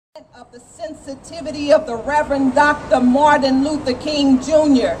Of the sensitivity of the Reverend Dr. Martin Luther King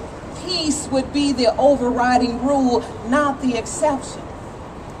Jr., peace would be the overriding rule, not the exception.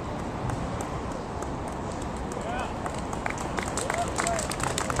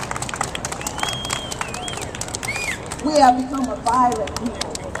 We have become a violent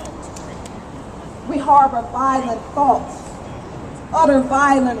people. We harbor violent thoughts, utter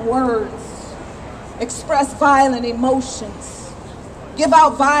violent words, express violent emotions, give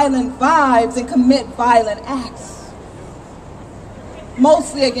out violent vibes, and commit violent acts,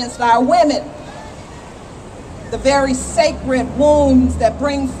 mostly against our women, the very sacred wombs that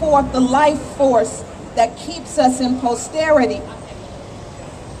bring forth the life force that keeps us in posterity,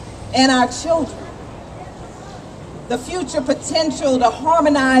 and our children, the future potential to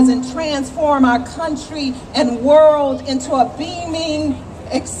harmonize and transform our country and world into a beaming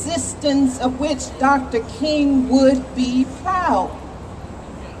existence of which Dr. King would be proud.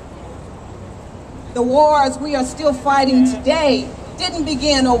 The wars we are still fighting today didn't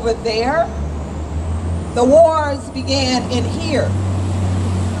begin over there. The wars began in here,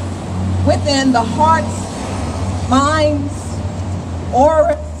 within the hearts, minds,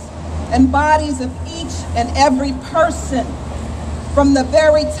 auras, and bodies of each and every person, from the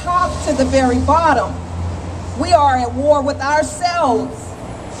very top to the very bottom. We are at war with ourselves,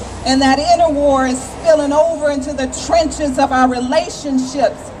 and that inner war is spilling over into the trenches of our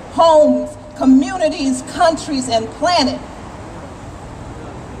relationships, homes, communities, countries, and planet.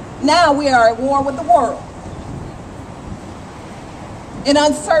 Now we are at war with the world. In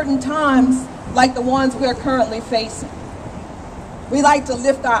uncertain times like the ones we are currently facing, we like to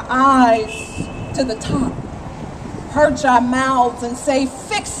lift our eyes to the top, perch our mouths and say,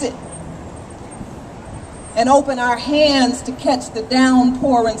 "Fix it," and open our hands to catch the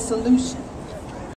downpouring solution.